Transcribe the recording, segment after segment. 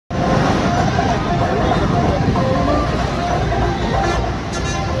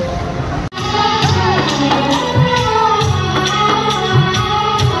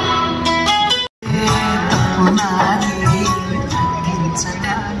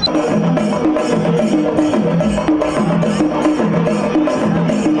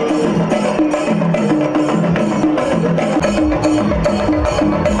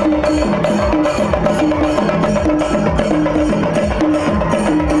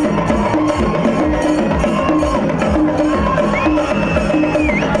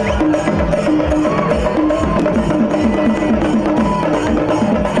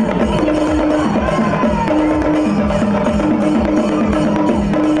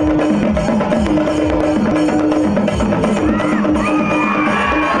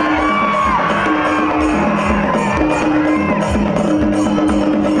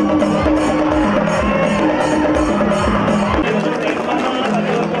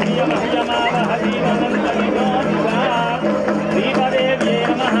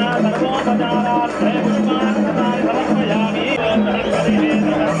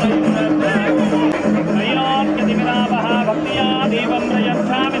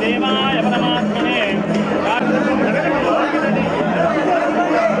प्रयच्छामि देवाय परमात्मने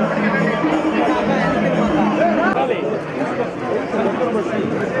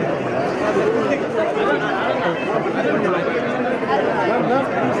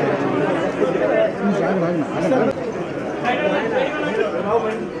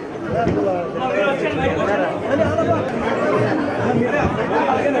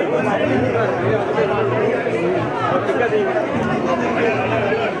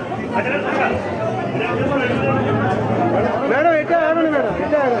మేడం ఎట్లా ఆడండి మేడం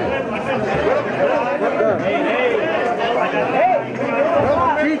ఎట్లా ఆడండి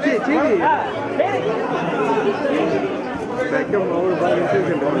చీకి మామూలు బాగా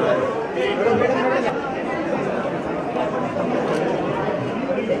ఇచ్చేసింది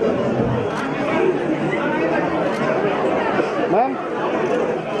ma'am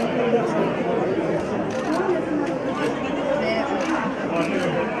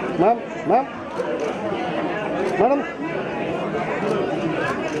ma'am ma'am madam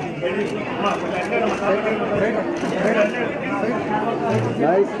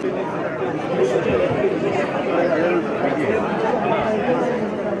nice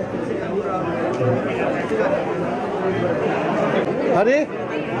Hari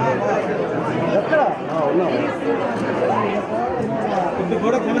ఎక్కడ ఉన్నాం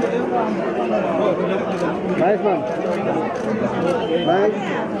nice ma'am nice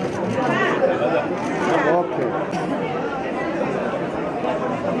okay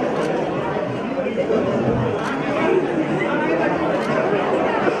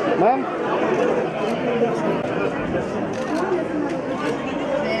ma'am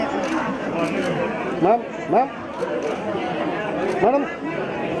ma'am ma'am madam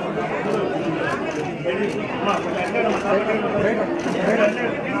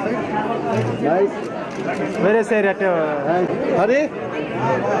nice వేరే సైడ్ అట్టే హరి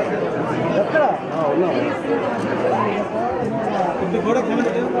ఎక్కడ ఉన్నాం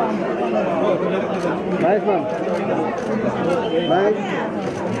nice ma'am nice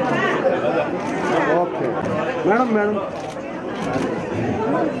okay madam madam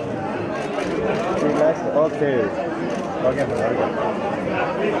okay okay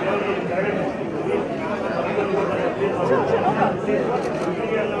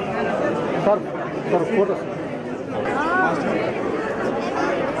sir sir photos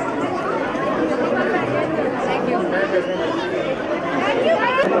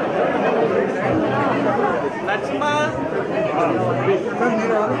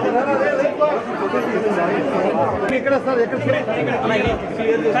ఇక్కడ సార్ ఎక్కడ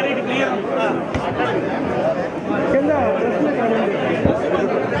కింద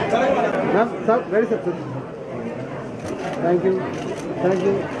ma'am sir ready sir thank you thank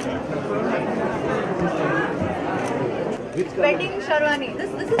you Wedding Sharwani.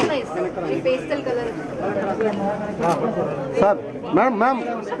 This is nice. Pastel color. Sir,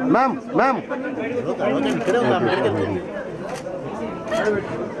 ma'am.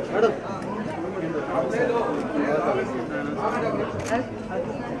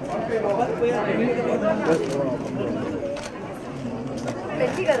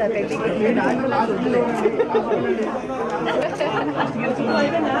 Pelli kada pelli.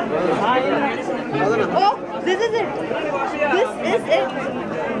 Oh, this is it. This is it.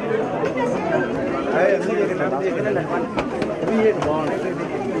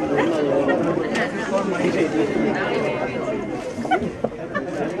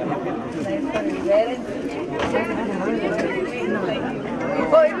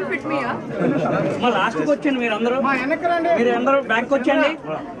 Oh, it will fit me, huh? మా లాస్ట్కి వచ్చండి మీరందరూ మీరందరూ back వచ్చండి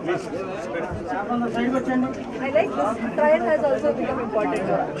I like this. Trial has also become important.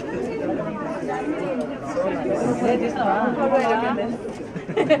 How do I look at this?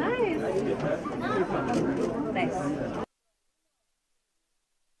 Nice.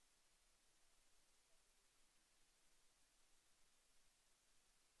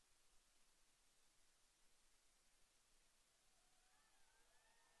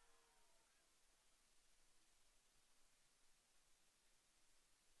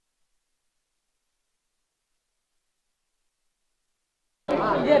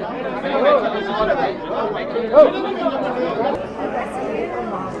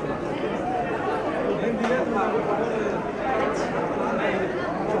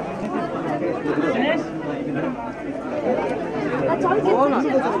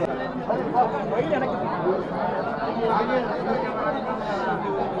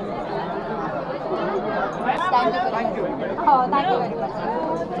 Thank you. Oh, thank you very much.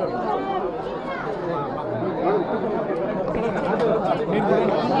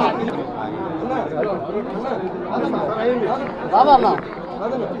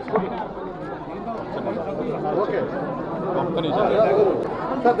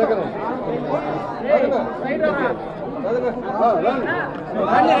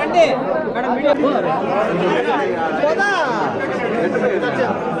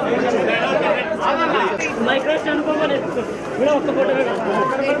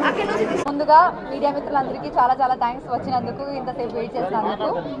 ముందుగా media మిత్రులందరికీ చాలా చాలా థ్యాంక్స్ వచ్చినందుకు, ఇంతసేపు వెయిట్ చేసినందుకు.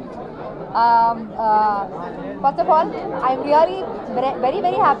 First of all, I'm really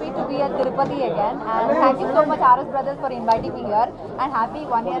very happy to be at Tirupati again, and thank you so much RS Brothers for inviting me here, and happy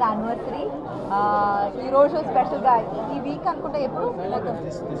 1 year anniversary. ఈ రోజు special గా ఈ వీక్ అనుకుంటే ఎప్పుడు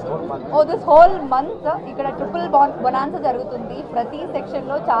this whole month ఇక్కడ triple bonanza జరుగుతుంది. ప్రతి section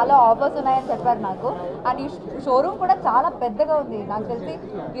లో చాలా ఆఫర్స్ ఉన్నాయని చెప్పారు నాకు. అండ్ ఈ షోరూమ్ కూడా చాలా పెద్దగా ఉంది. నాకు తెలిసి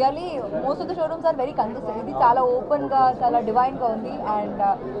really most of the showrooms are very consistent. ఇది చాలా ఓపెన్ గా చాలా డివైన్ గా ఉంది. And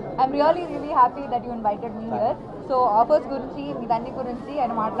I'm really happy that you invited me here. So offers గురించి మీదన్ని గురించి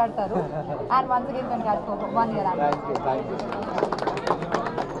ఆయన మాట్లాడతారు. And once again congrats for 1 year.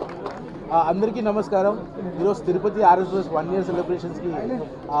 అందరికీ నమస్కారం. ఈరోజు Tirupati RS Brothers 1 year సెలబ్రేషన్స్కి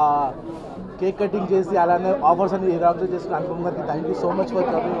cake cutting చేసి అలానే ఆఫర్స్ అన్ని ఇనాగ్రేట్ చేసిన అనుపమ గారికి thank you so much for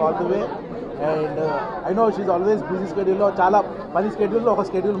coming all the way. And I know she always busy స్కెడ్యూల్లో, చాలా పని స్కెడ్యూల్లో ఒక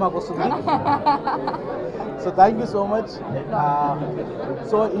స్కెడ్యూల్ మాకు వస్తుంది. So thank you so much.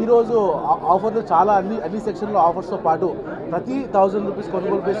 So ఈరోజు ఆఫర్లు చాలా అన్ని సెక్షన్లో ఆఫర్స్తో పాటు ప్రతి 1000 రూపీస్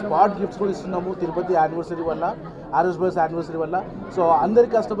కొనుగోలుపై స్పాట్ గిఫ్ట్స్ కూడా ఇస్తున్నాము తిరుపతి యానివర్సరీ వల్ల, RS Brothers యానివర్సరీ వల్ల. సో అందరి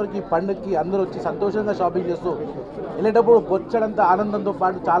కస్టమర్కి పండుగకి అందరూ వచ్చి సంతోషంగా షాపింగ్ చేస్తూ వెళ్ళేటప్పుడు బొచ్చడంత ఆనందంతో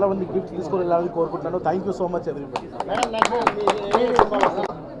పాటు చాలా మంది గిఫ్ట్స్ తీసుకొని వెళ్ళాలని కోరుకుంటున్నాను. Thank you so much everybody.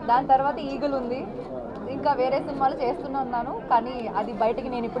 దాని తర్వాత ఈగల్ ఉంది, ఇంకా వేరే సినిమాలు చేస్తున్నాను కానీ అది బయటకి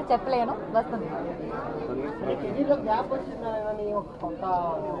నేను ఇప్పుడు చెప్పలేను. వస్తుంది.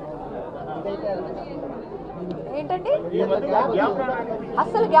 ఏంటంటే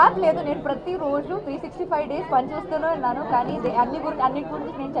అస్సలు గ్యాప్ లేదు. నేను ప్రతిరోజు 365 days పని చేస్తూనే ఉన్నాను. కానీ అన్నిటి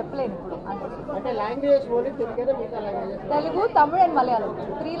గురించి నేను చెప్పలేను ఇప్పుడు. తెలుగు, తమిళ్ అండ్ మలయాళం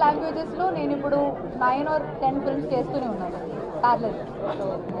 3 లాంగ్వేజెస్లో నేను ఇప్పుడు 9 or 10 ఫిల్మ్స్ చేస్తూనే ఉన్నాను ప్యారలల్.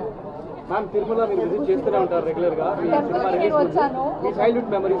 మ్యామ్, తిరుమల మీరు విజిట్ చేస్తూనే ఉంటారు రెగ్యులర్గా. టెంపుల్కి నేను వచ్చాను. మీ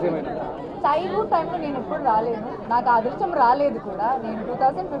చైల్డ్హుడ్ మెమరీస్ ఏమైనా? చైల్డ్హుడ్ టైంలో నేను ఎప్పుడు రాలేదు, నాకు అదృష్టం రాలేదు కూడా. నేను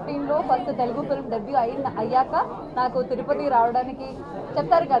 2015లో ఫస్ట్ తెలుగు ఫిల్మ్ డెబ్యూ అయ్యాక నాకు తిరుపతి రావడానికి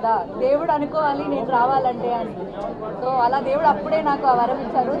చెప్తారు కదా, దేవుడు అనుకోవాలి నేను రావాలంటే అని. సో అలా దేవుడు అప్పుడే నాకు ఆ వరం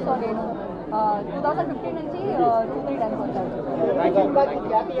ఇచ్చారు. సో నేను 2015 నుంచి 2-3 టైమ్స్ వచ్చాను.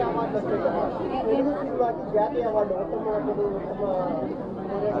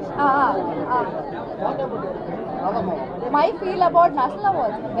 My feel about national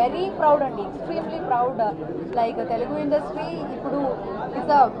awards, very proud and extremely proud. Like Telugu industry ఇప్పుడు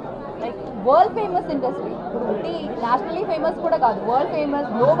it's a like world famous industry. ఇది nationally famous కూడా కాదు, world famous,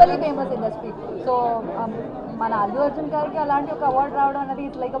 globally famous industry. So మన అల్లు అర్జున్ గారికి అలాంటి ఒక అవార్డు రావడం అనేది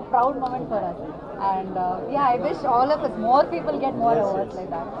it's like a proud moment for us. And yeah, I wish all of us, more people get more awards like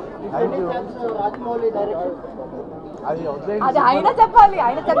that. అది ఆయన చెప్పాలి,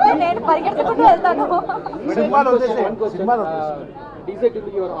 ఆయన చెప్తే నేను పరిగెత్తుకుంటూ వెళ్తాను. Decide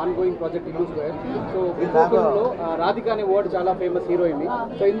to your ongoing project Tillu Square. So Tillu Radhika అనే word చాలా famous heroine.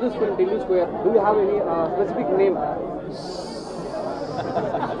 So in this film Tillu Square, do you have any specific name?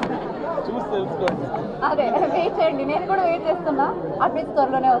 చూసి తెలుసుకోండి. అదే వెయిట్ చేయండి, నేను కూడా వెయిట్ చేస్తున్నా. అట్లీస్ట్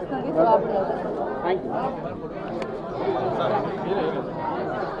త్వరలోనే వస్తుంది. సో అప్పుడు థ్యాంక్ యూ.